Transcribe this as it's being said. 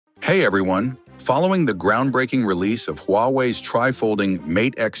Hey everyone! Following the groundbreaking release of Huawei's tri-folding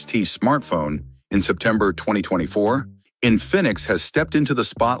Mate X-T smartphone in September 2024, Infinix has stepped into the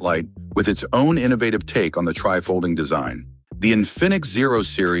spotlight with its own innovative take on the tri-folding design. The Infinix Zero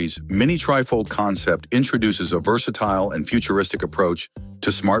Series mini tri-fold concept introduces a versatile and futuristic approach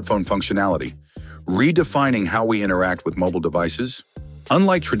to smartphone functionality, redefining how we interact with mobile devices.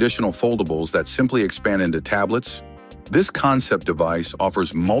 Unlike traditional foldables that simply expand into tablets, this concept device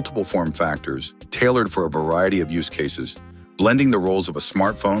offers multiple form factors tailored for a variety of use cases, blending the roles of a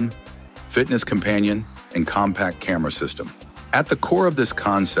smartphone, fitness companion, and compact camera system. At the core of this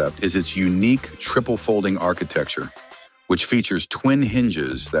concept is its unique triple folding architecture, which features twin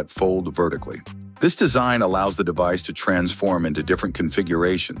hinges that fold vertically. This design allows the device to transform into different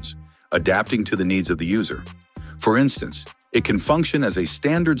configurations, adapting to the needs of the user. For instance, it can function as a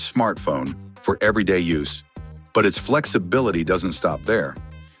standard smartphone for everyday use, but its flexibility doesn't stop there.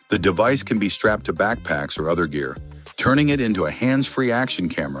 The device can be strapped to backpacks or other gear, turning it into a hands-free action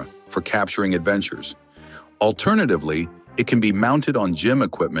camera for capturing adventures. Alternatively, it can be mounted on gym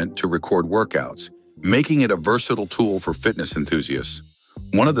equipment to record workouts, making it a versatile tool for fitness enthusiasts.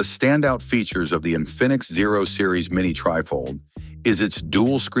 One of the standout features of the Infinix Zero Series Mini Trifold is its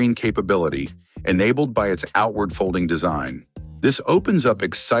dual-screen capability, enabled by its outward-folding design. This opens up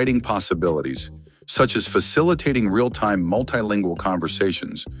exciting possibilities, such as facilitating real-time multilingual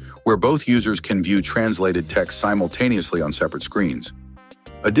conversations, where both users can view translated text simultaneously on separate screens.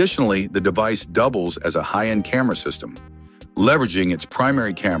 Additionally, the device doubles as a high-end camera system, leveraging its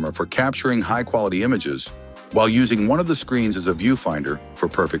primary camera for capturing high-quality images, while using one of the screens as a viewfinder for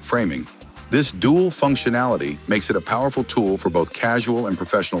perfect framing. This dual functionality makes it a powerful tool for both casual and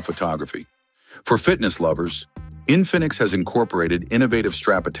professional photography. For fitness lovers, Infinix has incorporated innovative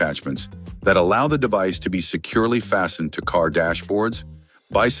strap attachments that allow the device to be securely fastened to car dashboards,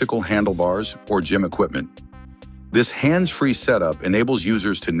 bicycle handlebars, or gym equipment. This hands-free setup enables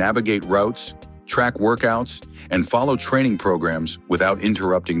users to navigate routes, track workouts, and follow training programs without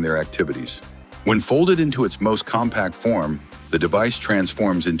interrupting their activities. When folded into its most compact form, the device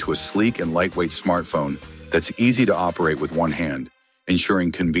transforms into a sleek and lightweight smartphone that's easy to operate with one hand,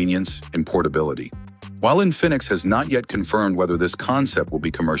 ensuring convenience and portability. While Infinix has not yet confirmed whether this concept will be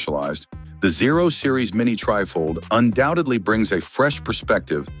commercialized, the Zero Series Mini Trifold undoubtedly brings a fresh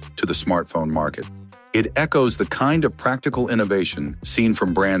perspective to the smartphone market. It echoes the kind of practical innovation seen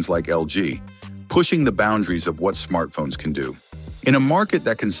from brands like LG, pushing the boundaries of what smartphones can do. In a market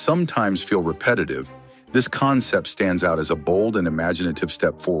that can sometimes feel repetitive, this concept stands out as a bold and imaginative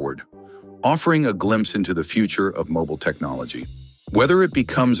step forward, offering a glimpse into the future of mobile technology. Whether it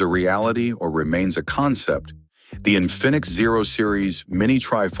becomes a reality or remains a concept, the Infinix Zero Series Mini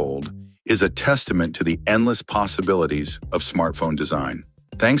Trifold is a testament to the endless possibilities of smartphone design.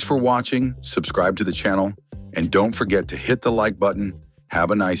 Thanks for watching, subscribe to the channel, and don't forget to hit the like button.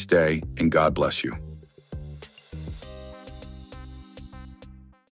 Have a nice day, and God bless you.